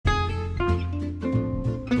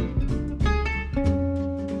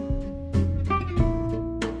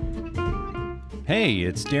Hey,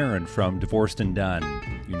 it's Darren from Divorced and Done.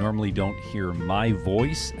 You normally don't hear my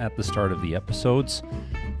voice at the start of the episodes.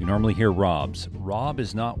 You normally hear Rob's. Rob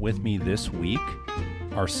is not with me this week.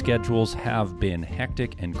 Our schedules have been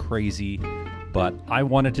hectic and crazy, but I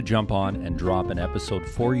wanted to jump on and drop an episode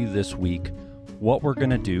for you this week. What we're going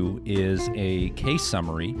to do is a case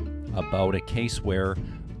summary about a case where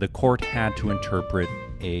the court had to interpret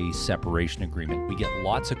a separation agreement. We get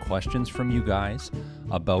lots of questions from you guys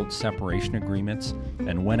about separation agreements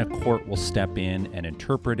and when a court will step in and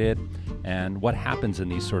interpret it and what happens in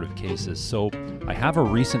these sort of cases. So I have a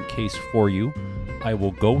recent case for you. I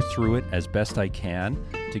will go through it as best I can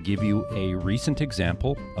to give you a recent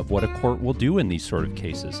example of what a court will do in these sort of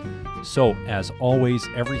cases. So as always,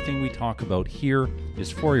 everything we talk about here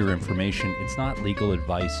is for your information. It's not legal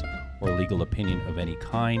advice or legal opinion of any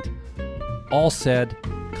kind. All said,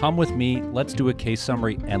 come with me, let's do a case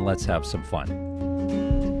summary, and let's have some fun.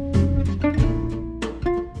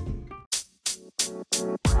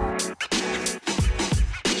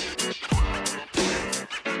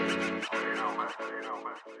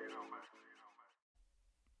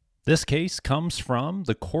 This case comes from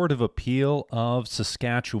the Court of Appeal of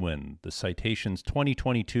Saskatchewan. The citation's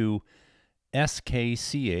 2022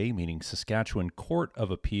 SKCA, meaning Saskatchewan Court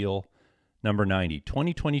of Appeal, number 90,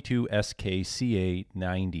 2022 SKCA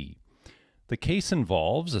 90. The case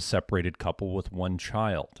involves a separated couple with one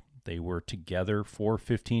child. They were together for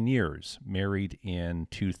 15 years, married in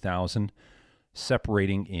 2000,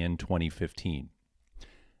 separating in 2015.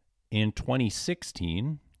 In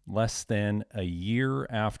 2016, less than a year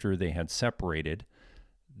after they had separated,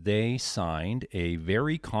 they signed a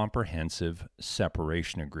very comprehensive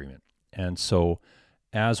separation agreement. And so,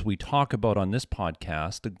 as we talk about on this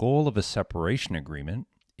podcast, the goal of a separation agreement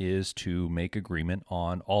is to make agreement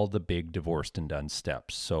on all the big divorced and done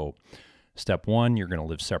steps. So step one, you're going to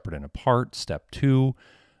live separate and apart. Step two,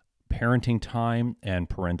 parenting time and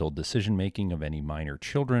parental decision-making of any minor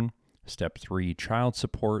children. Step three, child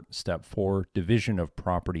support. Step four, division of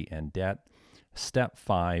property and debt. Step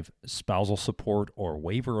five, spousal support or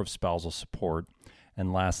waiver of spousal support.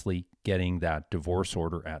 And lastly, getting that divorce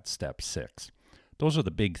order at step six. Those are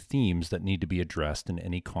the big themes that need to be addressed in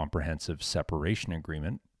any comprehensive separation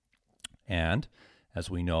agreement. And as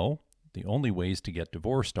we know, the only ways to get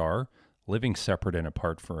divorced are living separate and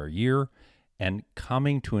apart for a year and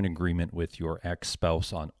coming to an agreement with your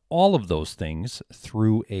ex-spouse on all of those things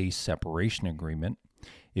through a separation agreement.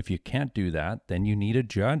 If you can't do that, then you need a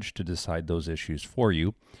judge to decide those issues for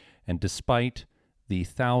you. And despite the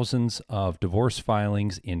thousands of divorce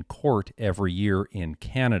filings in court every year in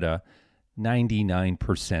Canada,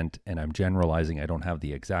 99%, and I'm generalizing, I don't have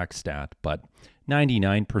the exact stat, but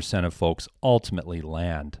 99% of folks ultimately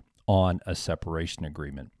land on a separation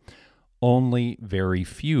agreement. Only very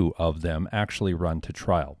few of them actually run to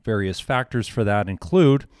trial. Various factors for that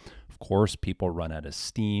include, of course, people run out of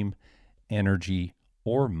steam, energy,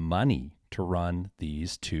 or money to run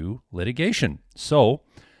these to litigation. So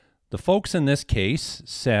the folks in this case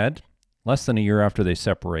said, less than a year after they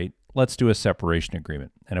separate, let's do a separation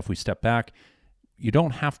agreement. And if we step back, you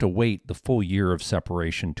don't have to wait the full year of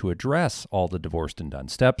separation to address all the divorced and done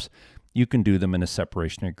steps. You can do them in a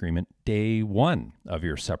separation agreement day one of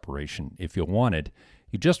your separation if you wanted.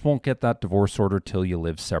 You just won't get that divorce order till you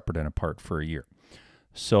live separate and apart for a year.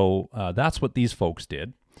 So that's what these folks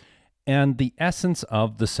did. And the essence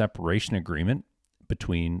of the separation agreement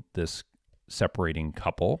between this separating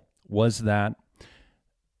couple was that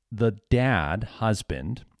the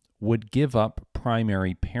husband, would give up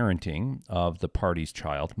primary parenting of the party's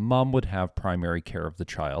child. Mom would have primary care of the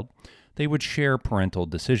child. They would share parental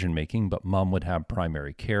decision-making, but mom would have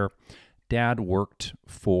primary care. Dad worked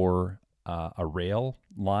for a rail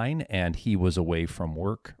line, and he was away from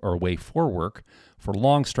work or away for work for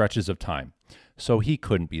long stretches of time. So he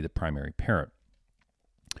couldn't be the primary parent.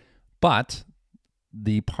 But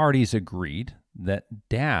the parties agreed that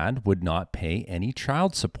dad would not pay any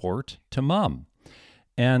child support to mom.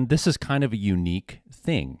 And this is kind of a unique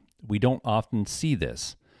thing. We don't often see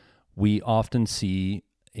this. We often see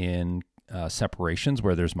in separations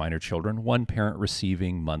where there's minor children, one parent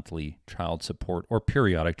receiving monthly child support or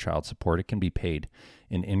periodic child support. It can be paid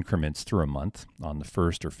in increments through a month on the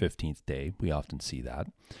 1st or 15th day. We often see that.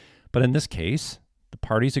 But in this case, the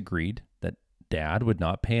parties agreed that dad would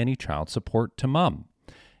not pay any child support to mom.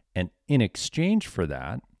 And in exchange for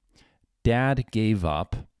that, dad gave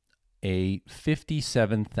up a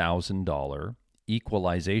 $57,000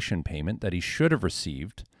 equalization payment that he should have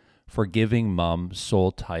received for giving mom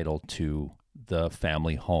sole title to the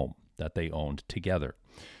family home that they owned together.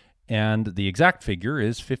 And the exact figure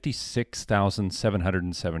is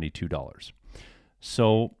 $56,772.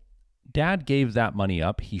 So dad gave that money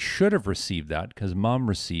up. He should have received that because mom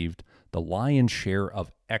received the lion's share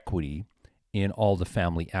of equity in all the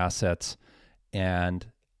family assets. And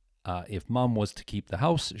if mom was to keep the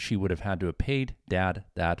house, she would have had to have paid dad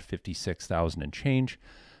that $56,000 and change.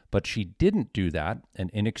 But she didn't do that. And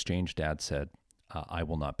in exchange, dad said, I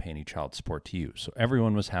will not pay any child support to you. So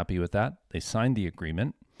everyone was happy with that. They signed the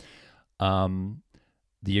agreement.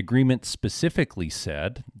 The agreement specifically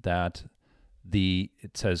said that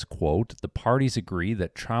it says, quote, the parties agree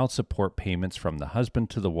that child support payments from the husband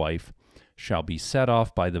to the wife shall be set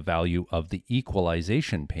off by the value of the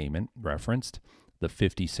equalization payment referenced, the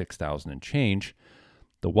 $56,000 and change.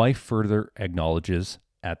 The wife further acknowledges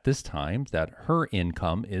at this time that her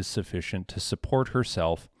income is sufficient to support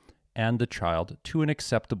herself and the child to an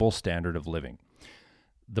acceptable standard of living.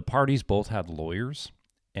 The parties both had lawyers,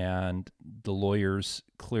 and the lawyers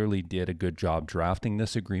clearly did a good job drafting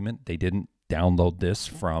this agreement. They didn't download this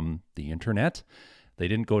from the internet. They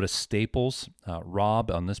didn't go to Staples. Rob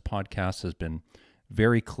on this podcast has been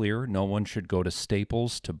very clear. No one should go to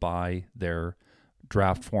Staples to buy their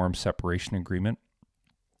draft form separation agreement.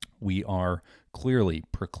 We are clearly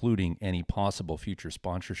precluding any possible future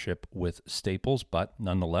sponsorship with Staples, but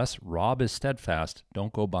nonetheless, Rob is steadfast.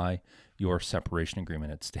 Don't go buy your separation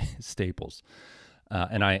agreement at Staples.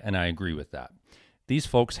 And I agree with that. These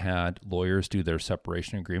folks had lawyers do their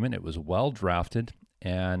separation agreement. It was well drafted,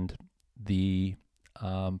 and the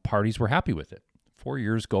parties were happy with it. 4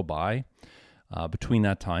 years go by. Between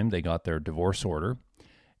that time, they got their divorce order.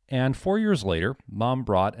 And 4 years later, mom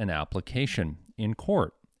brought an application in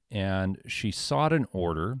court, and she sought an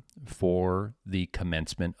order for the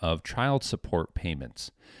commencement of child support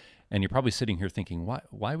payments. And you're probably sitting here thinking,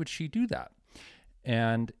 why would she do that?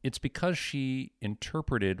 And it's because she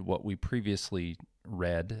interpreted what we previously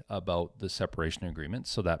read about the separation agreement.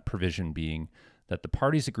 So that provision being that the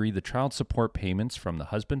parties agree the child support payments from the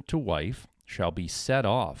husband to wife shall be set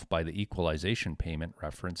off by the equalization payment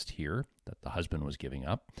referenced here that the husband was giving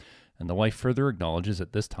up. And the wife further acknowledges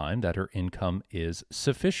at this time that her income is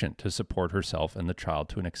sufficient to support herself and the child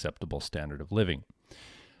to an acceptable standard of living.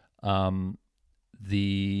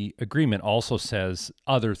 The agreement also says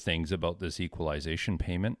other things about this equalization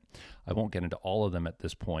payment. I won't get into all of them at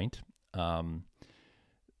this point.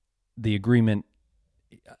 The agreement,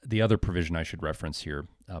 the other provision I should reference here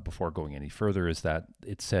before going any further is that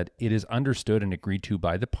it said, it is understood and agreed to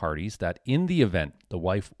by the parties that in the event the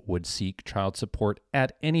wife would seek child support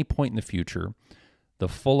at any point in the future, the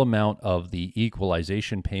full amount of the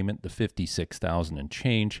equalization payment, the $56,000 and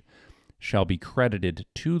change, shall be credited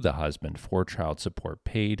to the husband for child support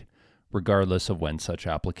paid, regardless of when such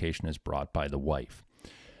application is brought by the wife.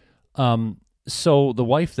 So the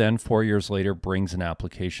wife then, 4 years later, brings an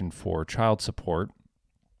application for child support,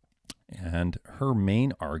 and her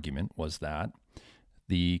main argument was that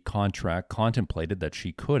the contract contemplated that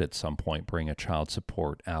she could at some point bring a child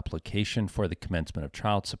support application for the commencement of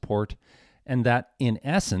child support, and that in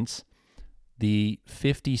essence, the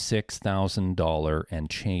 $56,000 and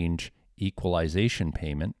change equalization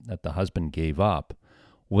payment that the husband gave up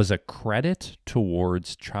was a credit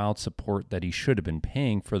towards child support that he should have been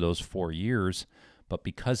paying for those 4 years, but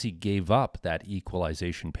because he gave up that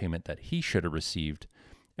equalization payment that he should have received,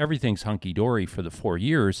 everything's hunky-dory for the 4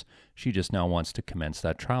 years. She just now wants to commence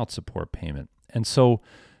that child support payment. And so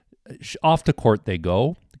off to court they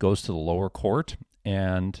go. It goes to the lower court,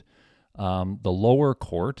 and the lower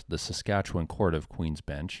court, the Saskatchewan Court of Queen's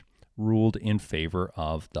Bench, ruled in favor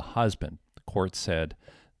of the husband. The court said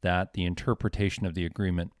that the interpretation of the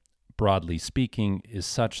agreement, broadly speaking, is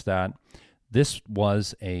such that this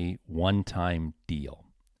was a one-time deal.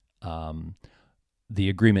 The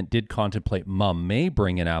agreement did contemplate mom may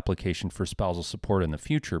bring an application for spousal support in the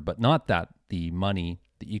future, but not that the money,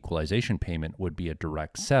 the equalization payment, would be a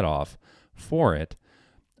direct set-off for it.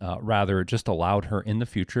 Rather, it just allowed her in the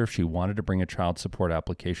future, if she wanted to bring a child support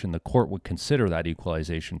application, the court would consider that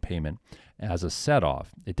equalization payment as a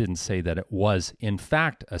set-off. It didn't say that it was, in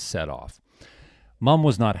fact, a set-off. Mom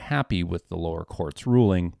was not happy with the lower court's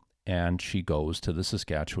ruling, and she goes to the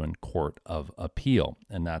Saskatchewan Court of Appeal,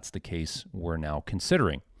 and that's the case we're now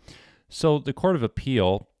considering. So the Court of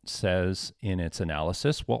Appeal says in its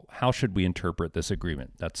analysis, well, how should we interpret this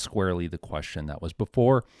agreement? That's squarely the question that was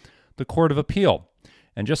before the Court of Appeal.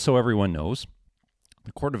 And just so everyone knows,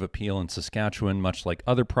 the Court of Appeal in Saskatchewan, much like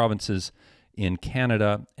other provinces in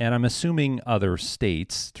Canada, and I'm assuming other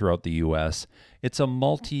states throughout the U.S., it's a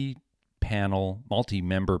multi-member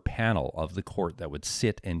panel of the court that would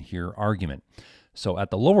sit and hear argument. So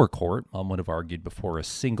at the lower court, mom would have argued before a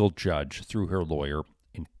single judge through her lawyer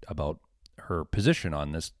about her position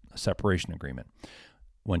on this separation agreement.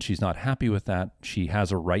 When she's not happy with that, she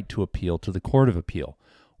has a right to appeal to the Court of Appeal.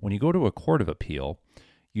 When you go to a Court of Appeal,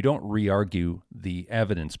 you don't re-argue the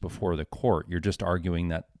evidence before the court. You're just arguing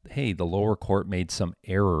that, hey, the lower court made some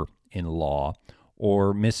error in law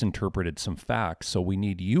or misinterpreted some facts, so we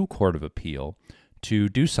need you, Court of Appeal, to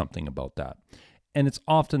do something about that. And it's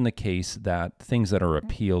often the case that things that are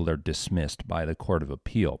appealed are dismissed by the Court of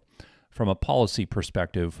Appeal. From a policy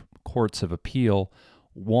perspective, courts of appeal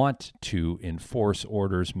want to enforce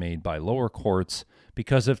orders made by lower courts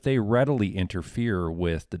because if they readily interfere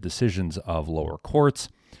with the decisions of lower courts,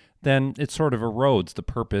 then it sort of erodes the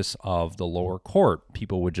purpose of the lower court.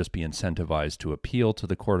 People would just be incentivized to appeal to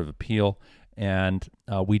the Court of Appeal, and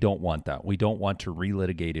we don't want that. We don't want to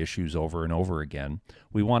relitigate issues over and over again.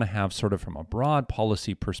 We want to have sort of from a broad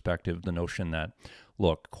policy perspective the notion that,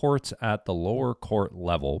 look, courts at the lower court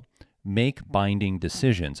level make binding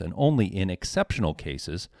decisions, and only in exceptional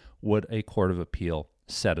cases would a Court of Appeal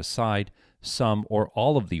set aside some or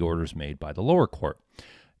all of the orders made by the lower court.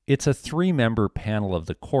 It's a 3-member panel of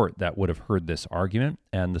the court that would have heard this argument,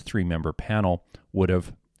 and the 3-member panel would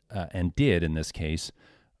have, and did in this case,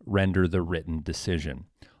 render the written decision.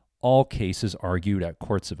 All cases argued at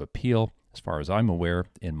courts of appeal, as far as I'm aware,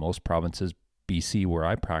 in most provinces, BC, where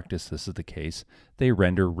I practice, this is the case, they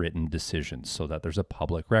render written decisions so that there's a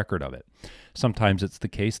public record of it. Sometimes it's the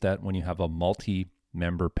case that when you have a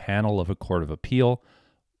multi-member panel of a court of appeal,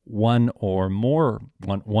 one or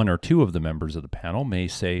two of the members of the panel may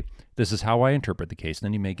say, this is how I interpret the case. And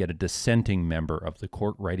then you may get a dissenting member of the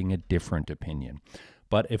court writing a different opinion.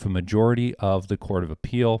 But if a majority of the Court of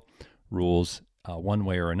Appeal rules one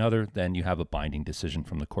way or another, then you have a binding decision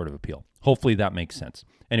from the Court of Appeal. Hopefully that makes sense.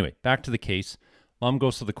 Anyway, back to the case. Mom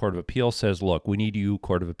goes to the Court of Appeal, says, look, we need you,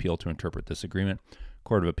 Court of Appeal, to interpret this agreement.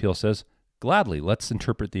 Court of Appeal says, gladly, let's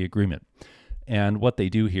interpret the agreement. And what they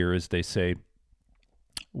do here is they say,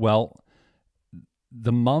 well,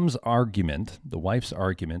 the mom's argument, the wife's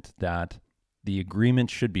argument that the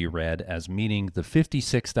agreement should be read as meaning the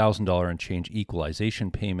 $56,000 and change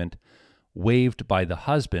equalization payment waived by the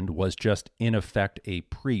husband was just in effect a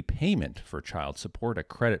prepayment for child support, a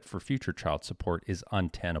credit for future child support, is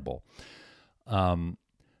untenable.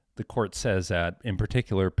 The court says that, in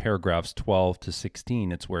particular, paragraphs 12 to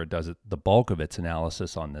 16, it's where it does the bulk of its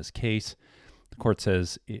analysis on this case. The court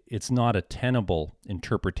says it's not a tenable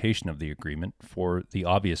interpretation of the agreement for the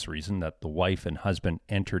obvious reason that the wife and husband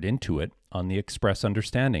entered into it on the express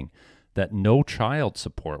understanding that no child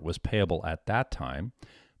support was payable at that time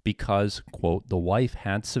because, quote, the wife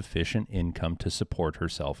had sufficient income to support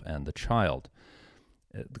herself and the child.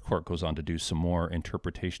 The court goes on to do some more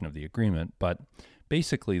interpretation of the agreement, but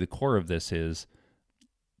basically the core of this is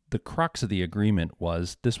the crux of the agreement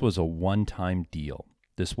was this was a one-time deal.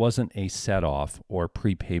 This wasn't a set-off or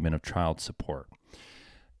prepayment of child support.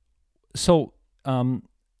 So the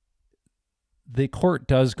court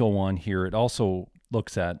does go on here. It also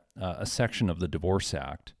looks at a section of the Divorce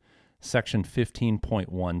Act, Section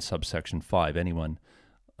 15.1, subsection 5. Anyone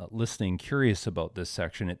listening curious about this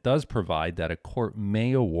section, it does provide that a court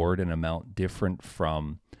may award an amount different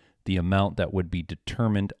from the amount that would be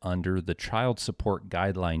determined under the child support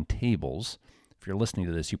guideline tables. If you're listening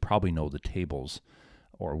to this, you probably know the tables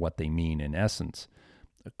or what they mean in essence.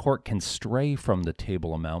 A court can stray from the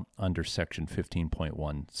table amount under Section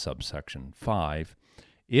 15.1, subsection 5,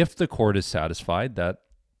 if the court is satisfied that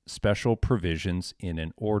special provisions in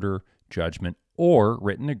an order, judgment, or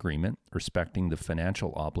written agreement respecting the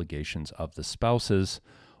financial obligations of the spouses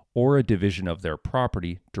or a division of their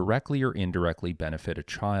property directly or indirectly benefit a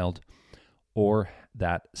child, or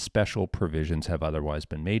that special provisions have otherwise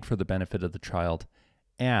been made for the benefit of the child,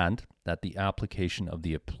 and that the application of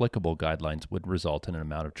the applicable guidelines would result in an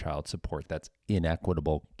amount of child support that's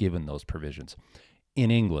inequitable given those provisions.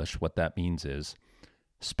 In English, what that means is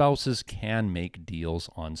spouses can make deals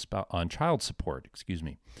on child support.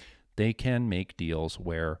 They can make deals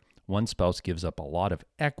where one spouse gives up a lot of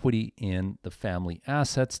equity in the family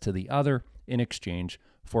assets to the other in exchange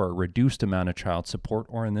for a reduced amount of child support,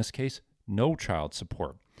 or in this case, no child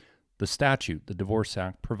support. The statute, the Divorce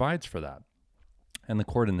Act, provides for that. And the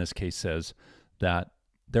court in this case says that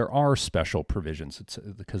there are special provisions. It's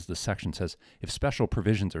because the section says if special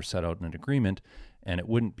provisions are set out in an agreement, and it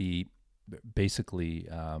wouldn't be basically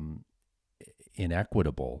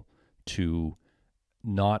inequitable to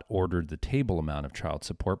not order the table amount of child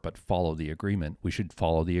support, but follow the agreement, we should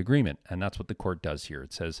follow the agreement. And that's what the court does here.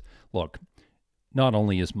 It says, look, not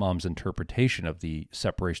only is mom's interpretation of the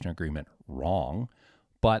separation agreement wrong,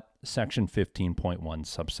 but Section 15.1,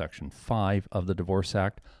 subsection 5 of the Divorce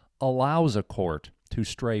Act allows a court to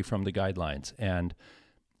stray from the guidelines. And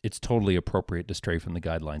it's totally appropriate to stray from the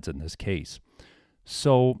guidelines in this case.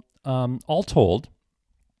 So all told,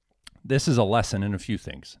 this is a lesson in a few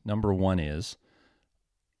things. Number one is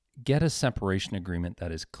get a separation agreement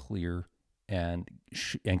that is clear and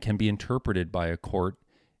can be interpreted by a court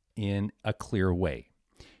in a clear way.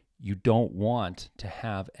 You don't want to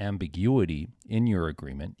have ambiguity in your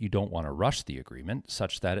agreement. You don't want to rush the agreement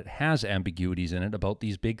such that it has ambiguities in it about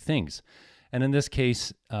these big things. And in this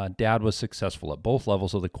case, Dad was successful at both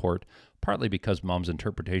levels of the court, partly because Mom's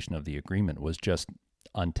interpretation of the agreement was just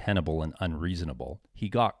untenable and unreasonable. He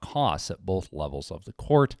got costs at both levels of the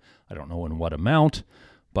court. I don't know in what amount,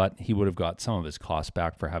 but he would have got some of his costs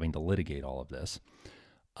back for having to litigate all of this.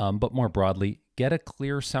 But more broadly, get a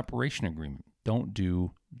clear separation agreement. Don't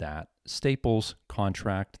do that Staples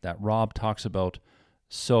contract that Rob talks about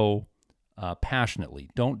so passionately.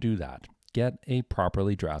 Don't do that. Get a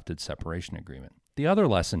properly drafted separation agreement. The other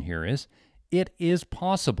lesson here is it is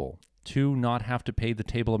possible to not have to pay the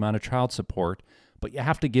table amount of child support, but you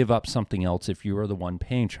have to give up something else if you are the one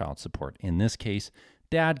paying child support. In this case,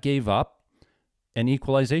 Dad gave up an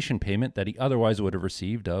equalization payment that he otherwise would have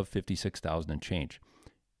received of $56,000 and change.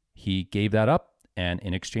 He gave that up and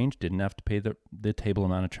in exchange didn't have to pay the table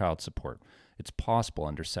amount of child support. It's possible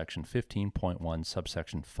under Section 15.1,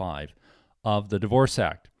 subsection 5 of the Divorce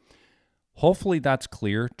Act. Hopefully that's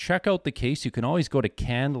clear. Check out the case. You can always go to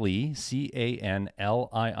canlii,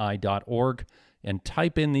 CANLII.org, and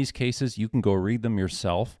type in these cases. You can go read them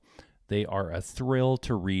yourself. They are a thrill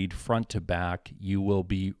to read front to back. You will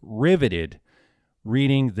be riveted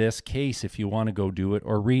reading this case if you want to go do it,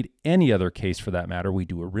 or read any other case for that matter. We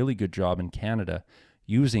do a really good job in Canada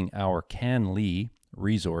using our CanLII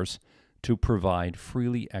resource to provide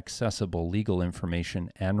freely accessible legal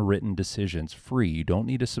information and written decisions free. You don't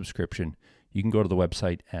need a subscription. You can go to the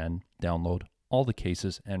website and download all the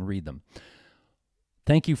cases and read them.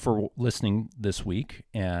 Thank you for listening this week,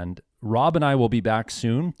 and Rob and I will be back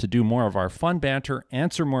soon to do more of our fun banter,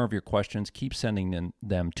 answer more of your questions. Keep sending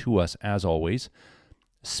them to us as always.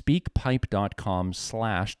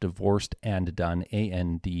 Speakpipe.com/divorcedanddone,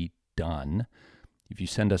 A-N-D, done. If you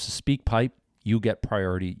send us a SpeakPipe, you get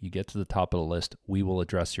priority. You get to the top of the list. We will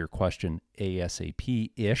address your question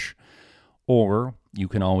ASAP-ish. Or you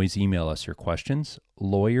can always email us your questions,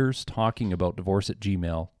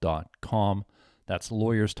 lawyerstalkingaboutdivorce@gmail.com. That's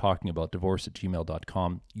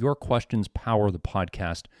lawyerstalkingaboutdivorce@gmail.com. Your questions power the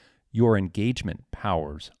podcast. Your engagement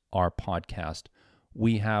powers our podcast.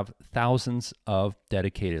 We have thousands of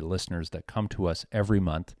dedicated listeners that come to us every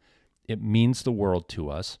month. It means the world to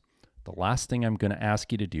us. The last thing I'm going to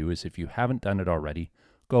ask you to do is, if you haven't done it already,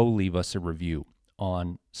 go leave us a review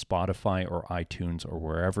on Spotify or iTunes or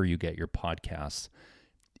wherever you get your podcasts.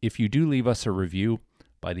 If you do leave us a review,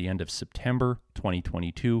 by the end of September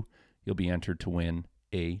 2022, you'll be entered to win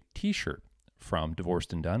a t-shirt from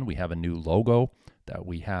Divorced and Done. We have a new logo that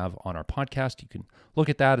we have on our podcast. You can look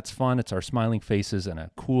at that. It's fun. It's our smiling faces and a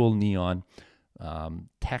cool neon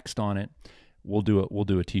text on it. We'll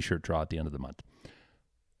do a t-shirt draw at the end of the month.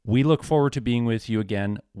 We look forward to being with you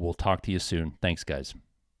again. We'll talk to you soon. Thanks, guys.